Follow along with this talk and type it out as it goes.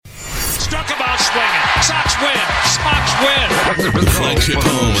struck him out swinging. Sox win. Sox win. The flagship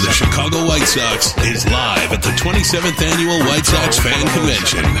home of the Chicago White Sox is live at the 27th Annual White Sox Fan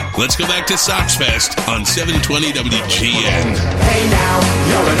Convention. Let's go back to SoxFest on 720 WGN. Hey now,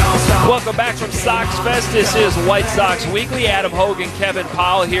 you're an all-star. Welcome back from SoxFest. This is White Sox Weekly. Adam Hoge and Kevin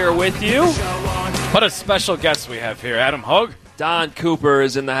Powell here with you. What a special guest we have here, Adam Hoge. Don Cooper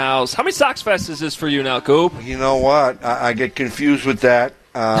is in the house. How many SoxFest is this for you now, Coop? You know what? I get confused with that.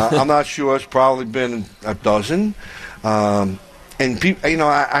 I'm not sure. It's probably been a dozen. And people,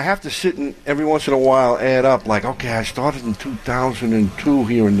 I have to sit and every once in a while add up. Like, okay, I started in 2002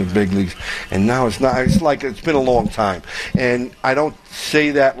 here in the big leagues, and now it's not. It's like it's been a long time, and I don't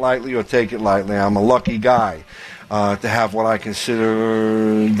say that lightly or take it lightly. I'm a lucky guy to have what I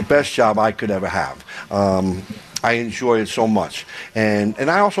consider the best job I could ever have. I enjoy it so much, and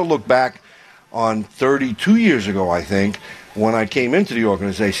I also look back on 32 years ago, I think, when I came into the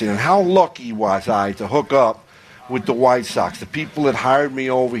organization, and how lucky was I to hook up with the White Sox, the people that hired me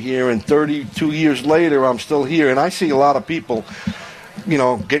over here, and 32 years later, I'm still here. And I see a lot of people,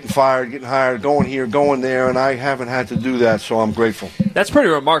 getting fired, getting hired, going here, going there, and I haven't had to do that, so I'm grateful. That's pretty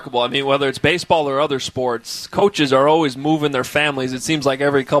remarkable. I mean, whether it's baseball or other sports, coaches are always moving their families, it seems like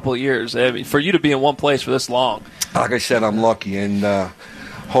every couple of years. I mean, for you to be in one place for this long. Like I said, I'm lucky, and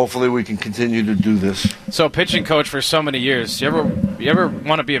hopefully we can continue to do this. So, pitching coach for so many years. You ever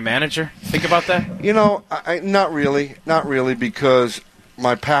want to be a manager? Think about that? Not really, because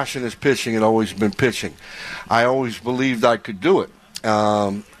my passion is pitching. It's always been pitching. I always believed I could do it.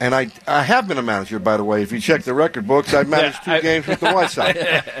 And I have been a manager, by the way. If you check the record books, I've managed two games with the White Sox,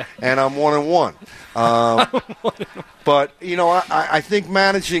 and I'm 1-1. But I think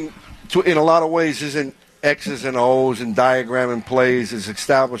managing in a lot of ways isn't X's and O's and diagramming plays. Is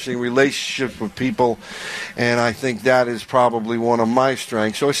establishing relationships with people, and I think that is probably one of my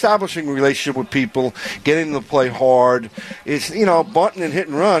strengths. So establishing a relationship with people, getting them to play hard. It's, bunting and hit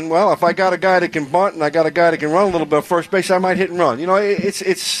and run. Well, if I got a guy that can bunt and I got a guy that can run a little bit at first base, I might hit and run.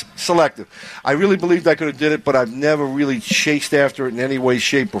 It's selective. I really believed I could have did it, but I've never really chased after it in any way,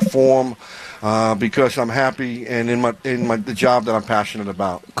 shape, or form. Because I'm happy and in the job that I'm passionate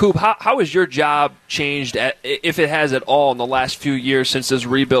about. Coop, how has your job changed, if it has at all, in the last few years since this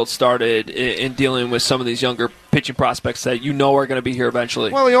rebuild started in dealing with some of these younger pitching prospects that are going to be here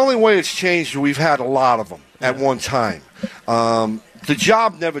eventually? Well, the only way it's changed, we've had a lot of them at one time. The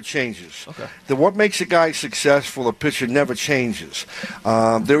job never changes. Okay. What makes a guy successful, a pitcher, never changes.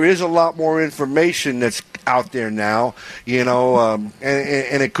 There is a lot more information that's out there now, and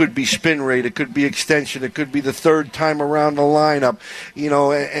it could be spin rate, it could be extension, it could be the third time around the lineup.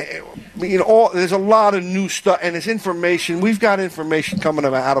 There's a lot of new stuff, and it's information. We've got information coming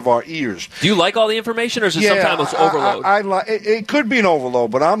out of our ears. Do you like all the information, or is it sometimes overload? It could be an overload,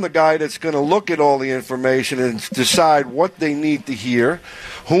 but I'm the guy that's going to look at all the information and decide what they need to hear,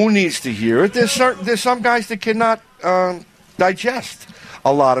 who needs to hear it. There's some guys that cannot digest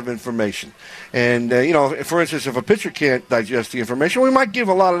a lot of information. And, for instance, if a pitcher can't digest the information, we might give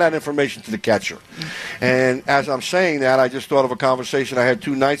a lot of that information to the catcher. And as I'm saying that, I just thought of a conversation I had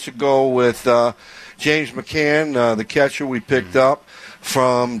 2 nights ago with James McCann, the catcher we picked up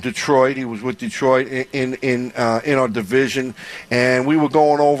from Detroit. He was with Detroit in our division, and we were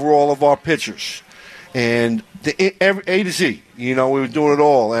going over all of our pitchers. And A to Z, we were doing it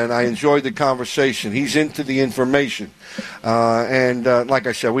all, and I enjoyed the conversation. He's into the information. And like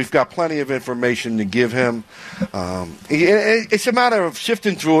I said, we've got plenty of information to give him. It's a matter of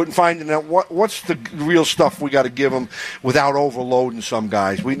sifting through it and finding out what's the real stuff we got to give him without overloading some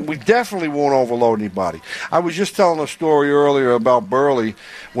guys. We definitely won't overload anybody. I was just telling a story earlier about Burley.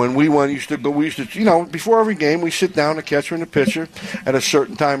 When we used to before every game, we sit down, the catcher and the pitcher, at a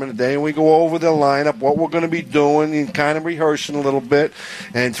certain time of the day, and we go over the lineup, what we're going to be doing, and kind of rehearsing a little bit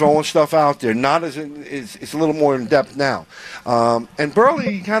and throwing stuff out there. It's a little more in depth now. And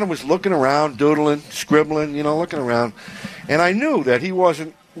Burley kind of was looking around, doodling, scribbling, looking around. And I knew that he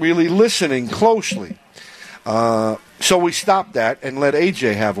wasn't really listening closely. So we stopped that and let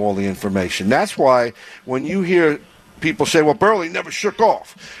AJ have all the information. That's why when you hear people say, well, Burley never shook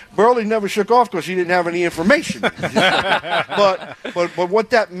off. Burley never shook off because he didn't have any information. But what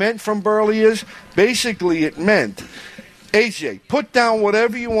that meant from Burley is, basically it meant, AJ, put down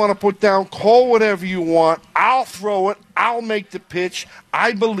whatever you want to put down, call whatever you want, I'll throw it, I'll make the pitch,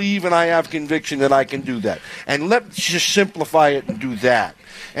 I believe and I have conviction that I can do that. And let's just simplify it and do that.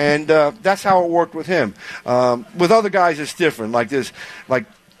 And that's how it worked with him. With other guys, it's different. Like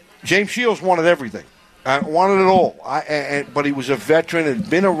James Shields wanted everything. I wanted it all. But he was a veteran, had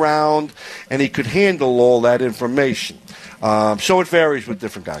been around, and he could handle all that information. So it varies with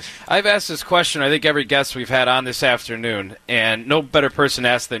different guys. I've asked this question, I think, every guest we've had on this afternoon, and no better person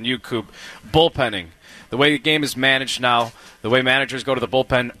asked than you, Coop. Bullpenning. The way the game is managed now, the way managers go to the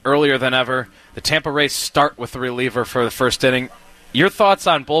bullpen earlier than ever, the Tampa Rays start with the reliever for the first inning. Your thoughts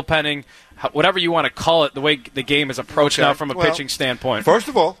on bullpenning, whatever you want to call it, the way the game is approached now from a pitching standpoint? First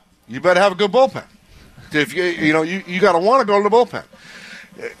of all, you better have a good bullpen. If you got to want to go to the bullpen.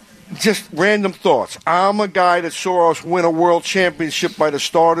 Just random thoughts. I'm a guy that saw us win a world championship by the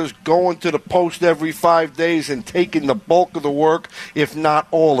starters, going to the post every 5 days and taking the bulk of the work, if not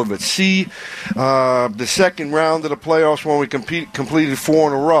all of it. See the second round of the playoffs when we completed 4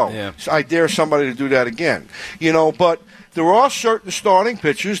 in a row. Yeah. So I dare somebody to do that again. But there are certain starting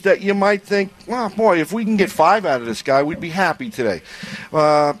pitchers that you might think, well, boy, if we can get 5 out of this guy, we'd be happy today.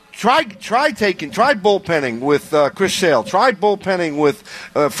 Try bullpenning with Chris Sale. Try bullpenning with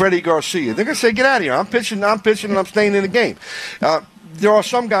Freddie Garcia. They're going to say, get out of here. I'm pitching, and I'm staying in the game. There are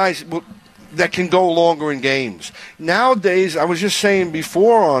some guys that can go longer in games. Nowadays, I was just saying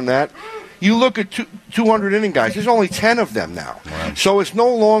before on that, you look at 200 inning guys, there's only 10 of them now. Wow. So it's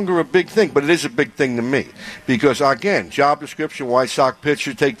no longer a big thing, but it is a big thing to me. Because, again, job description, White Sox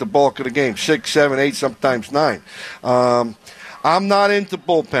pitcher, take the bulk of the game, 6, 7, 8, sometimes 9. I'm not into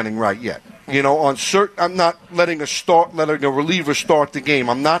bullpenning right yet. I'm not letting a reliever start the game.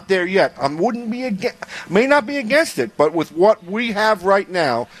 I'm not there yet. May not be against it, but with what we have right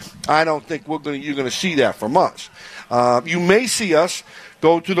now, I don't think you're going to see that from us. You may see us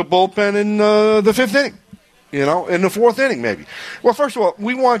go to the bullpen in the 5th inning, in the 4th inning maybe. Well, first of all,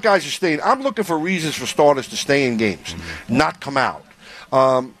 we want guys to stay in. I'm looking for reasons for starters to stay in games, not come out.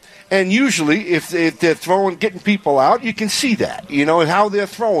 And usually, if they're getting people out, you can see that. How they're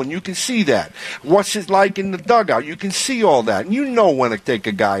throwing, you can see that. What's it like in the dugout, you can see all that. And you know when to take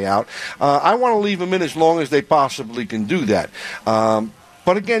a guy out. I want to leave them in as long as they possibly can do that.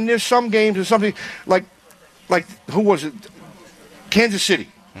 But again, there's some games or something like who was it? Kansas City,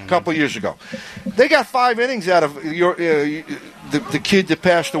 a couple of years ago. They got 5 innings out of the kid that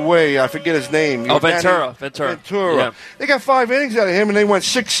passed away. I forget his name. Ventura. Yeah. They got 5 innings out of him, and they went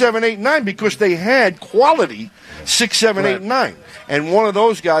 6, 7, 8, 9 because they had quality 6, 7, 8, 9. And one of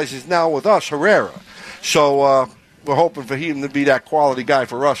those guys is now with us, Herrera. So we're hoping for him to be that quality guy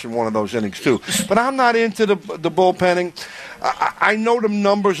for us in one of those innings too. But I'm not into the bullpenning. I know the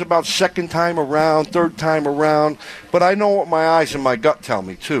numbers about second time around, third time around, but I know what my eyes and my gut tell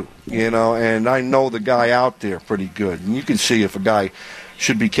me too, and I know the guy out there pretty good. And you can see if a guy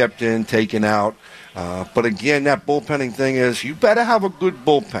should be kept in, taken out. But again, that bullpenning thing is you better have a good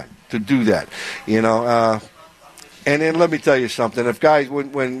bullpen to do that, and then let me tell you something. If guys,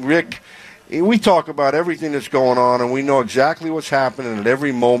 when Rick... We talk about everything that's going on, and we know exactly what's happening at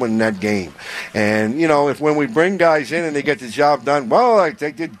every moment in that game. And, if when we bring guys in and they get the job done, well,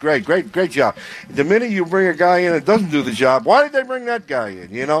 they did great job. The minute you bring a guy in that doesn't do the job, why did they bring that guy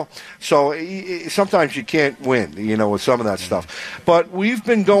in, So sometimes you can't win, with some of that stuff. But we've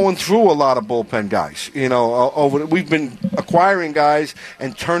been going through a lot of bullpen guys, we've been acquiring guys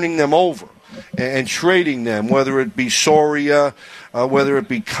and turning them over and trading them, whether it be Soria, whether it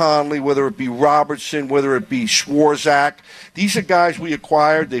be Conley, whether it be Robertson, whether it be Schwarzak. These are guys we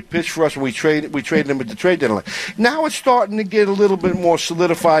acquired. They pitched for us, and we traded them at the trade deadline. Now it's starting to get a little bit more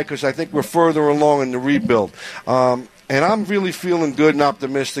solidified because I think we're further along in the rebuild. And I'm really feeling good and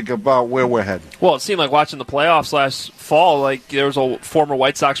optimistic about where we're heading. Well, it seemed like watching the playoffs last fall, like there was a former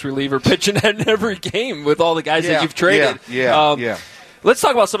White Sox reliever pitching in every game with all the guys that you've traded. Yeah. Let's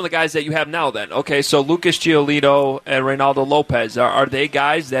talk about some of the guys that you have now then. Okay, so Lucas Giolito and Reynaldo Lopez, are they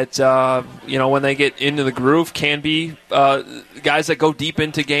guys that, when they get into the groove can be guys that go deep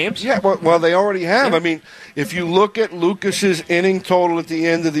into games? Yeah, well they already have. Yeah. I mean, if you look at Lucas's inning total at the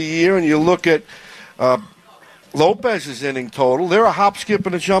end of the year and you look at Lopez's inning total, they're a hop, skip,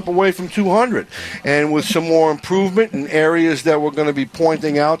 and a jump away from 200. And with some more improvement in areas that we're going to be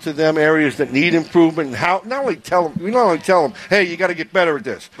pointing out to them, areas that need improvement, and how we not only tell them, hey, you got to get better at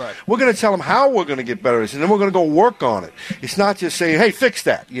this. Right. We're going to tell them how we're going to get better at this, and then we're going to go work on it. It's not just saying, hey, fix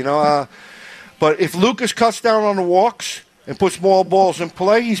that, But if Lucas cuts down on the walks and puts more balls in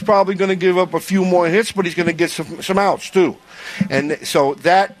play, he's probably going to give up a few more hits, but he's going to get some outs too. And so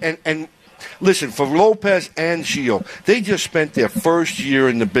that and listen, for Lopez and Gio, they just spent their first year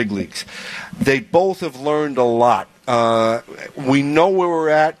in the big leagues. They both have learned a lot. We know where we're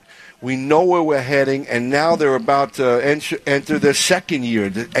at. We know where we're heading, and now they're about to enter their second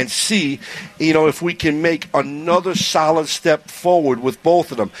year and see, if we can make another solid step forward with both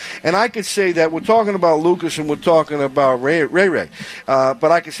of them. And I could say that we're talking about Lucas and we're talking about Ray,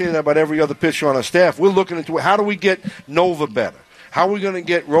 but I could say that about every other pitcher on our staff. We're looking into how do we get Nova better? How are we going to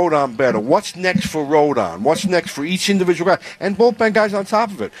get Rodon better? What's next for Rodon? What's next for each individual guy? And bullpen guys on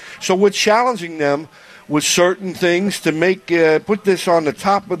top of it. So we're challenging them with certain things to make put this on the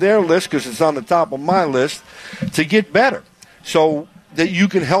top of their list, because it's on the top of my list, to get better, so that you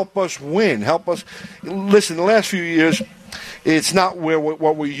can help us win. Help us. Listen, the last few years, it's not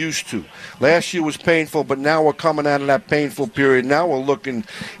what we're used to. Last year was painful, but now we're coming out of that painful period. Now we're looking.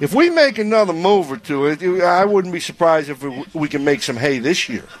 If we make another move or two, I wouldn't be surprised if we can make some hay this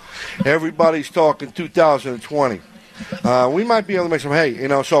year. Everybody's talking 2020. We might be able to make some hay.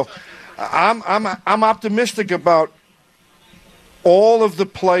 So. I'm optimistic about all of the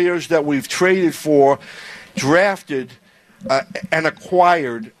players that we've traded for, drafted, and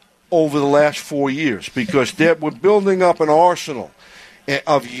acquired over the last 4 years, because we're building up an arsenal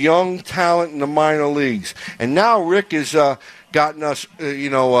of young talent in the minor leagues. And now Rick has gotten us,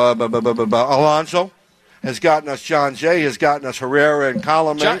 Alonso. Has gotten us John Jay, has gotten us Herrera and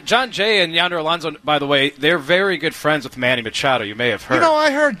Colomé. John Jay and Yonder Alonso, by the way, they're very good friends with Manny Machado. You may have heard. I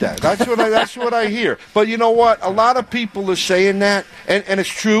heard that. That's what I hear. But you know what? A lot of people are saying that, and it's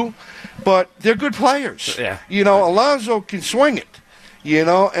true. But they're good players. Yeah. Alonso can swing it.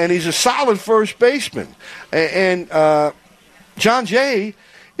 And he's a solid first baseman. And John Jay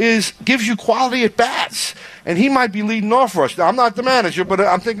gives you quality at bats. And he might be leading off for us. I'm not the manager, but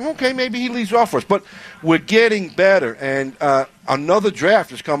I'm thinking, okay, maybe he leads off for us. But we're getting better, and another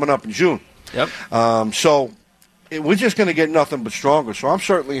draft is coming up in June. Yep. So we're just going to get nothing but stronger. So I'm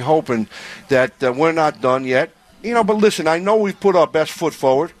certainly hoping that we're not done yet. But listen, I know we've put our best foot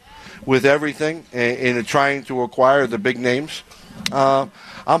forward with everything in trying to acquire the big names. I'm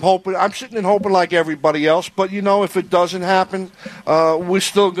sitting and hoping like everybody else. But if it doesn't happen, we're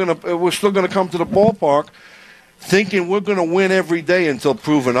still gonna come to the ballpark thinking we're going to win every day until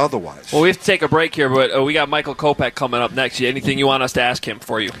proven otherwise. Well, we have to take a break here, but we got Michael Kopech coming up next. Anything you want us to ask him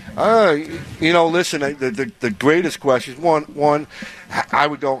for you? Listen, the greatest question, one, I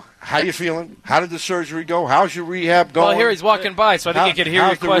would go, how you feeling? How did the surgery go? How's your rehab going? Well, here he's walking by, so I think he can hear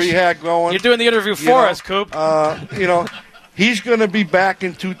your question. How's the rehab going? You're doing the interview for us, Coop. He's going to be back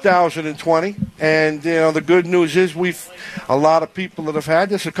in 2020, and the good news is a lot of people that have had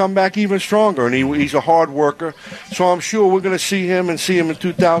this have come back even stronger, and he's a hard worker. So I'm sure we're going to see him in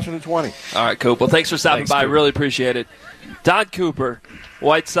 2020. All right, Coop. Well, thanks for stopping by. Coop. Really appreciate it. Don Cooper,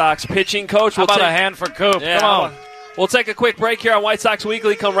 White Sox pitching coach. How about a hand for Coop? Yeah, come on. We'll take a quick break here on White Sox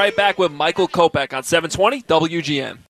Weekly. Come right back with Michael Kopech on 720 WGN.